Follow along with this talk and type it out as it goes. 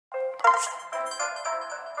大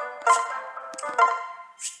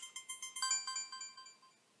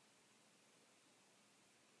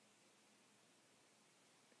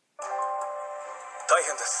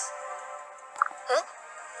変です。え？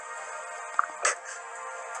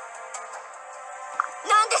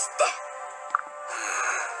なんですって？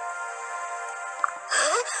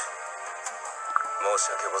申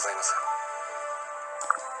し訳ございません。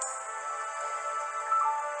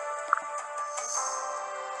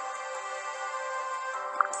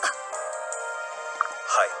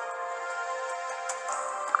はい。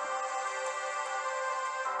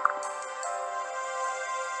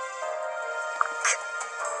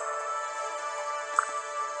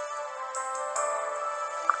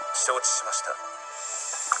承知しました。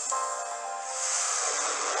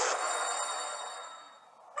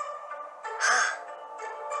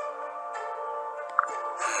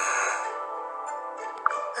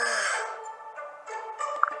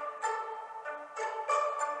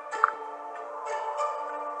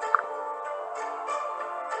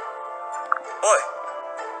おい。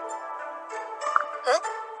え？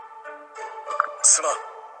すまん。あ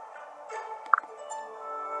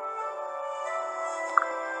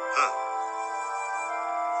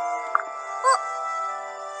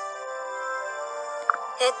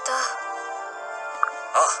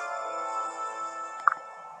あ。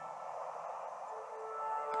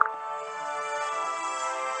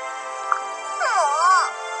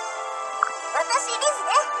私リズね。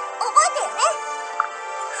覚えてるね。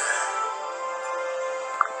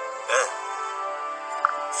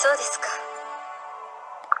そうですか。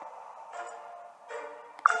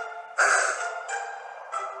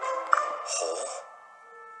ほう。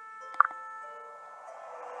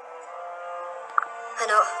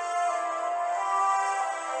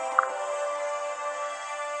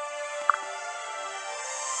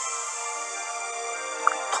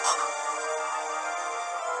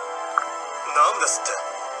なんですって。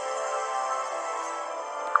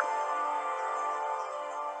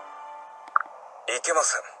いけま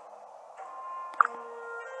せん。は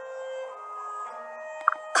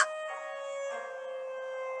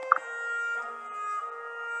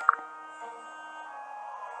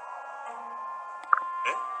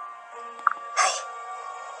い。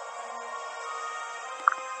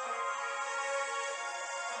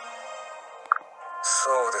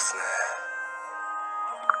そうですね。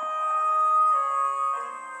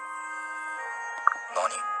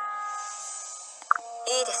何？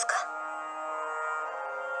いいですか？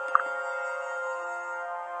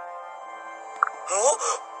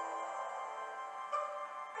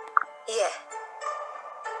いえ。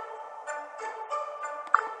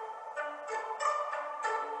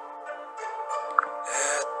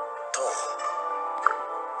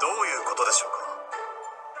どういうことでしょうか？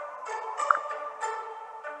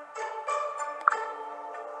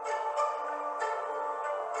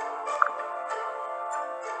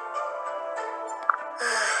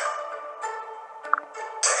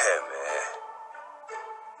てめえ。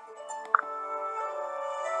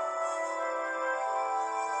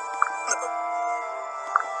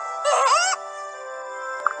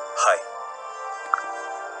はい。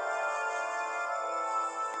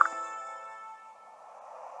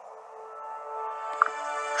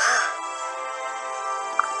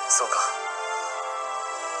そうか。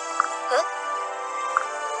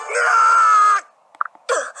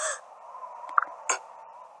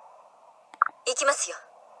行きますよ。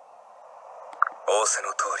仰せ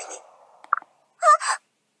の通りに。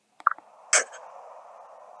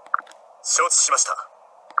承知しました。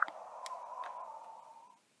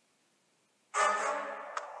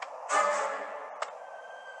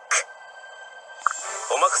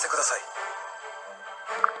お任せください。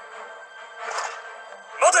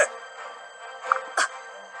待て。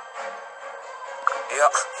いや、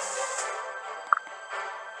わ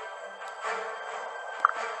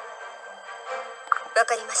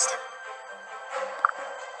かりました。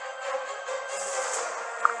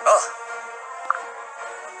ああ。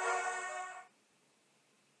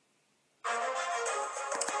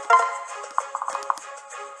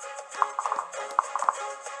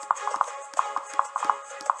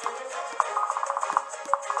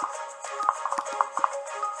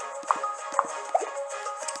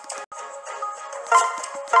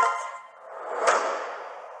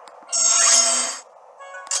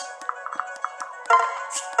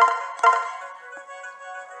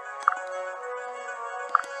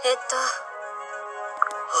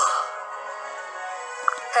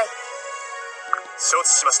はい。承知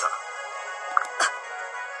しました。え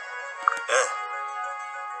え。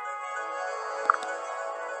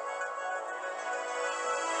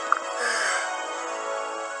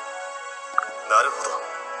なるほど。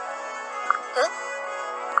え？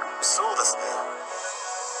そうですね。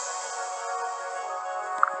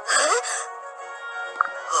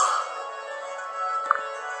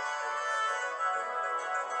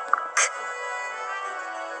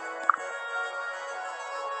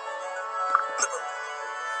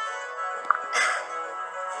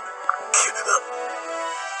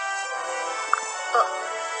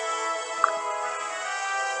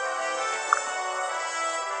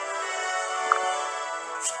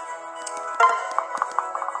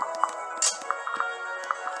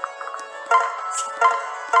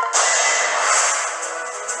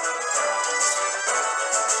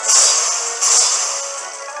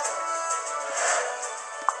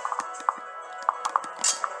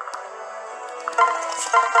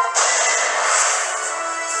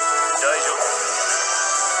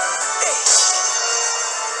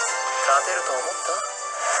勝てると思った？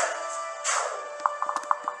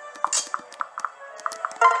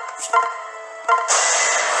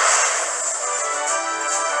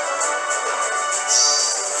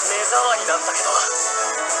目障りなんだけど、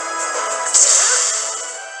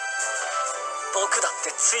僕だっ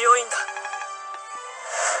て強いんだ。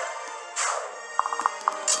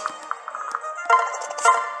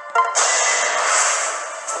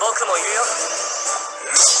僕もいるよ。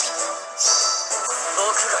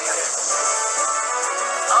僕がやる。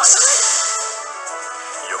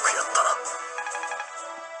よくやったな。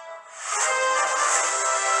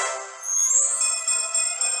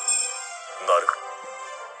なる。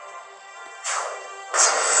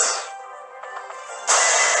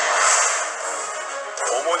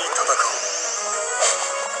共に戦おう。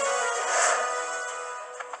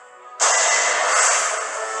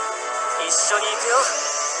一緒に行くよ。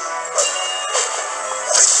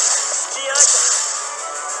付き合い。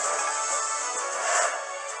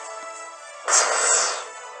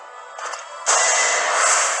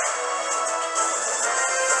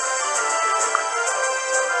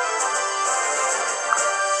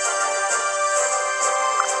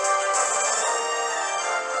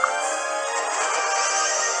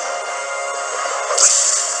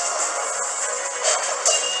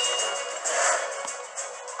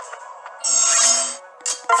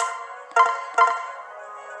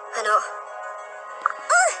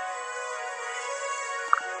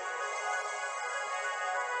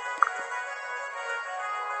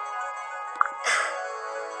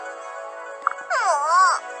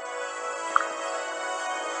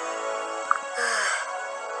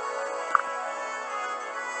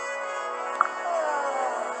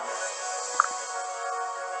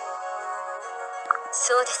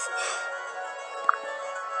そうですね。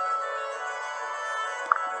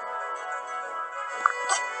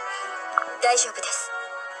大丈夫です。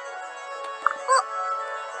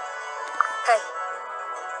はい。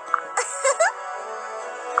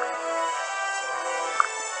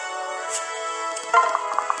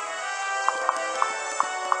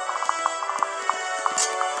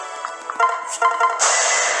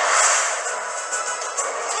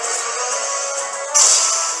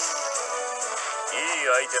いい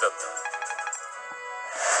相手だった。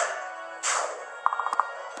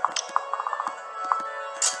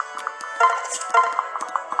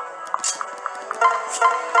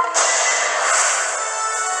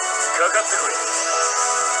かかってこい。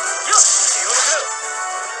よし、気を抜く。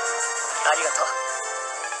ありがとう。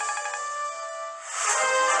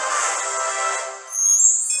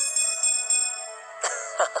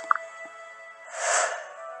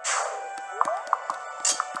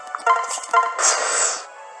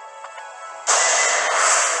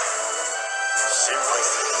心配す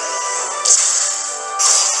る。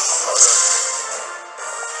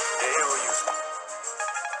礼を言うぞ。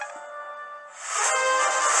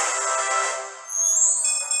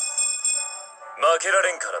負けら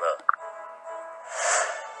れんからな。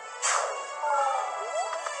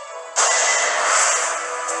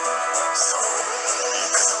さあ、行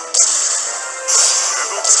くぞ。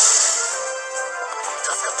動く。助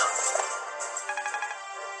かった。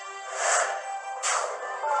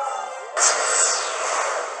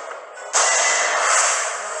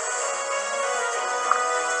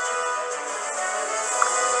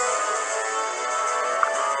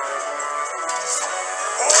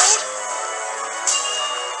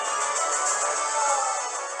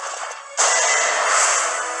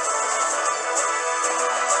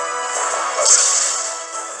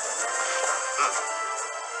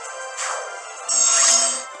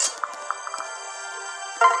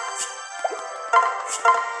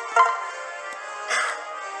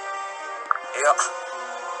いや、は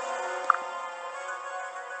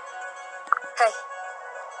い。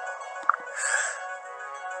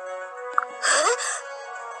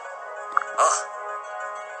ああ、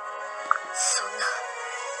そんな。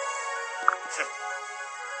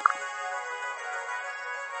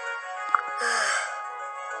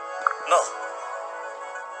なあ。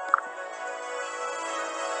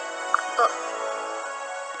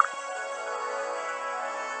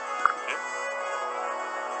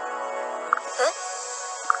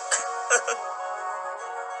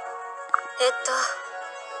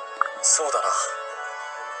そうだな。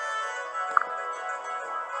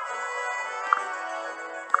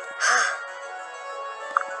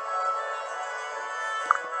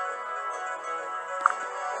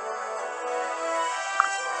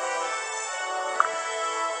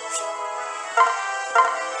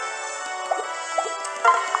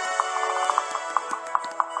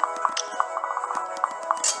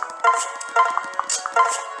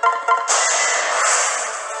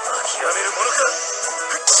諦めるものか。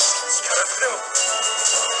力ずくでも。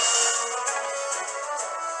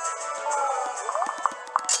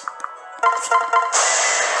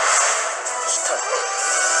来た。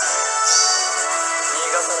逃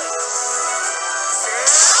がさない。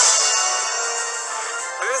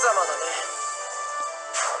無様だね。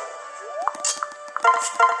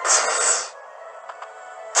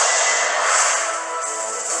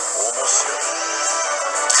面白い。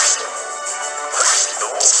どう？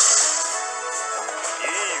い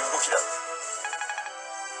い動きだ。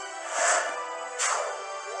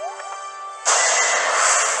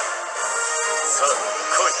さあ、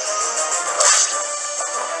来い。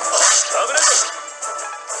危ない。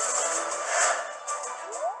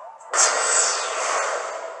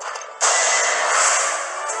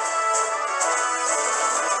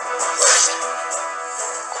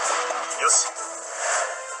よし。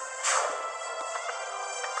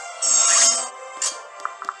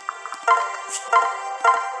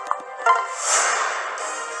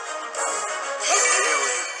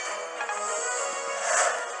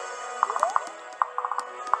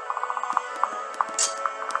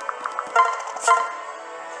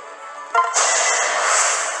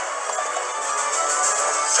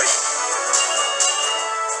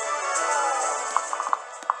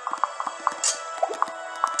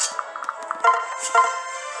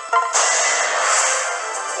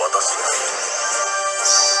私が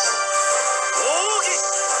奥義。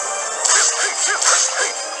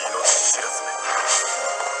命知らずめ。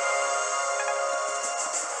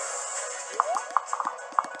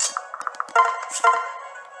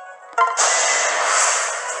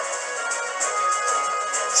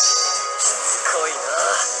しつこいな。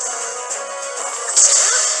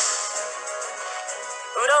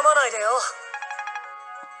恨まないでよ。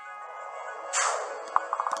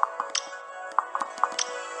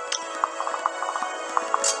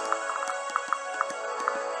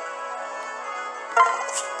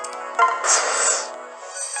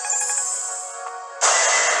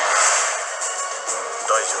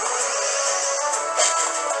大丈夫。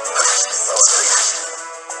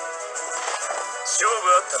勝負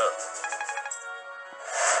あったな。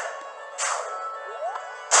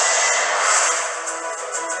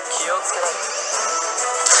気をつけない。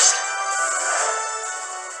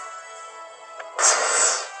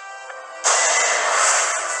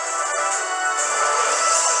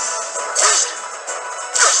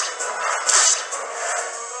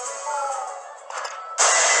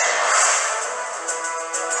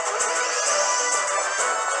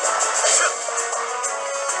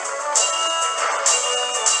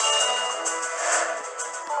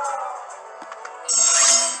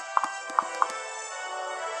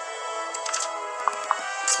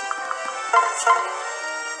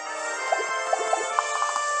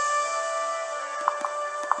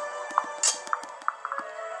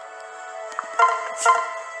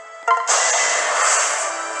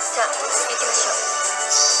さあ、行きましょう。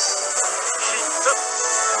必殺。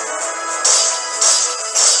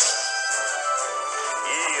い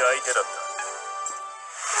い相手だった。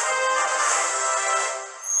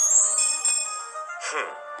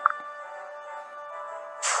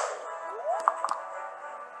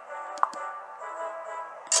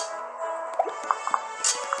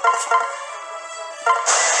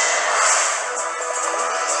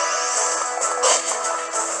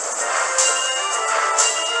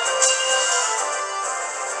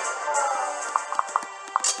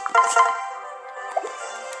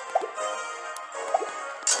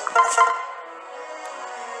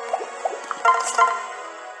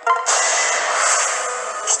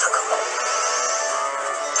来たか。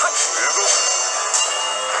動く。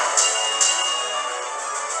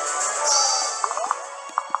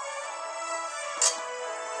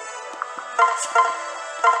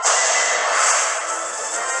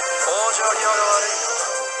状況が悪いよ。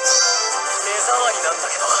目障りなんだ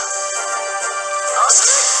けど。あっ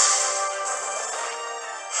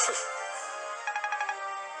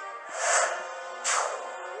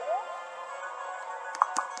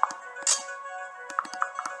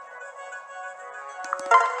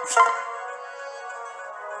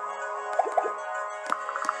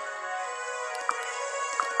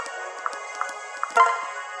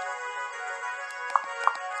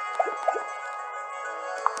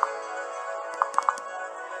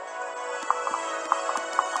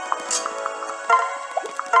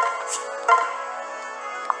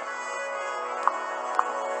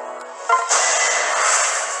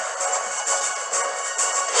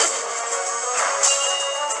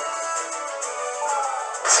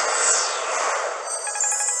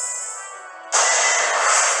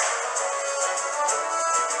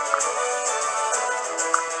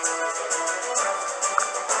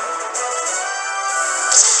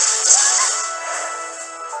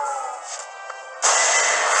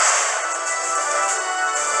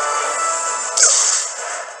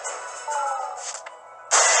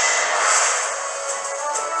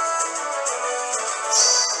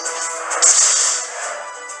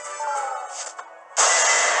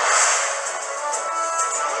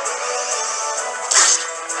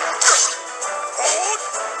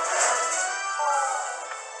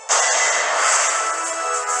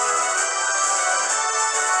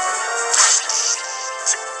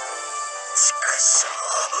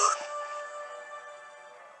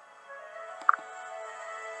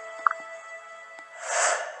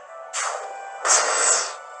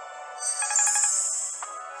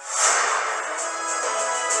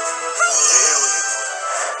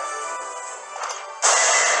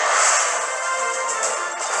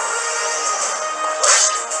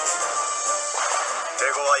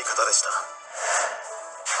方でした。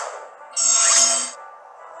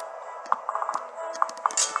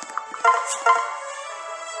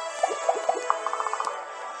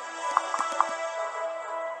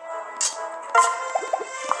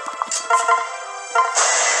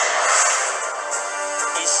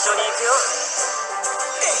一緒に行くよ。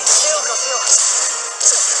手を貸すよ。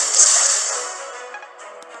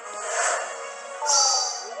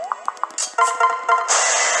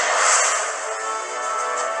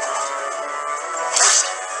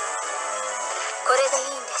これでいい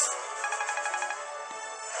んです。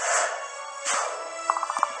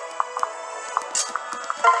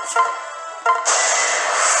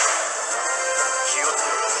気をつ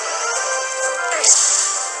けろ。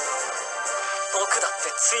僕だっ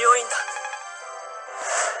て強いんだ。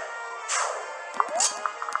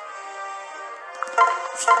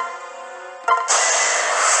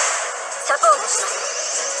サポートします。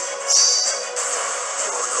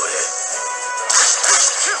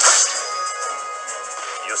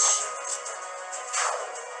よし。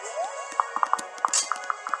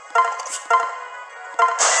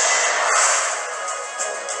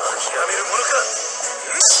諦めるものか。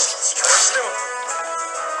力ずでも。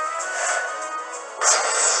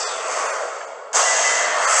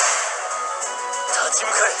立ち向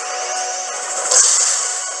かえ。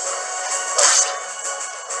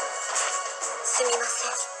すみませ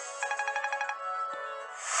ん。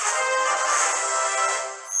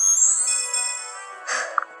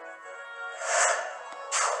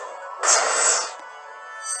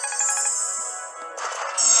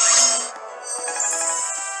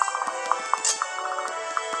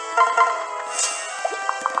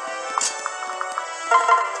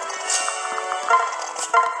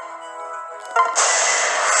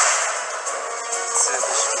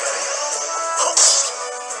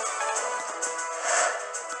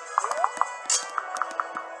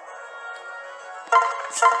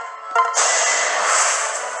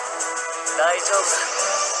大丈夫だ。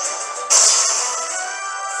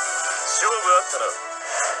勝負あったな。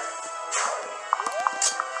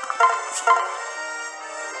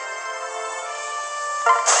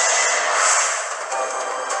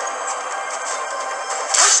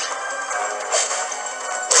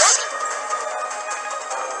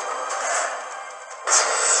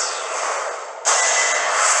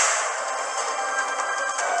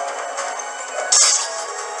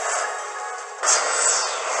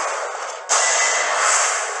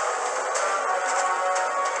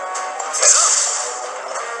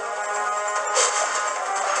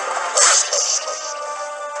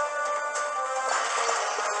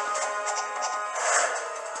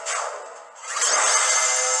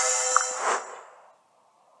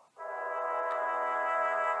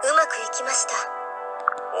うまくいきました。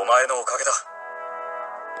お前のおかげだ。い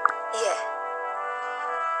え。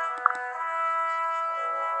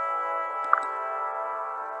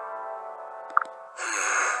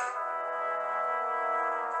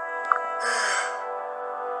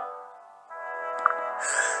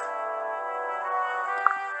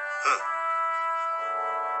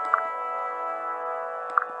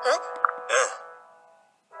ええ。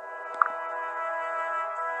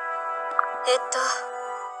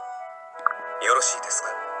よろしいですか？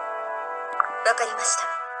わかりました。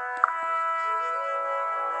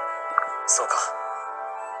そうか。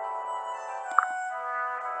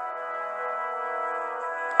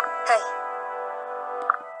はい。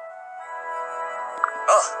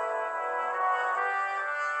ああ。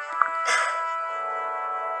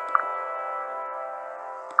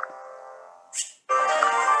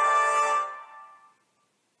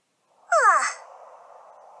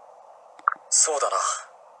そうだな。あ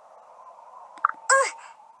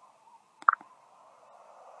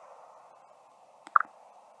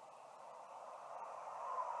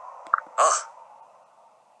あ。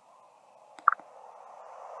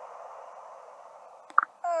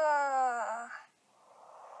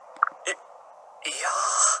いや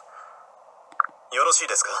ー、よろしい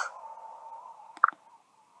ですか？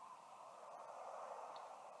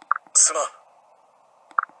すまん。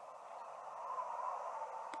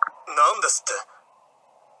なんですって。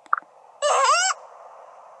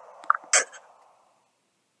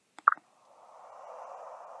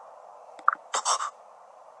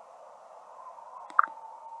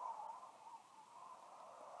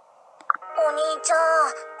お兄ちゃん、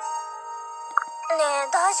ねえ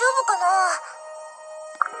大丈夫かな？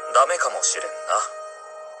ダメかもしれんな。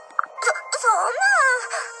そんな。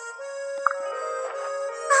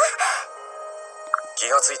気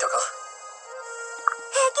がついたか？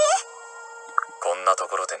平気？こんなと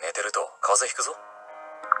ころで寝てると風邪ひくぞ。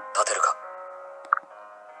立てるか？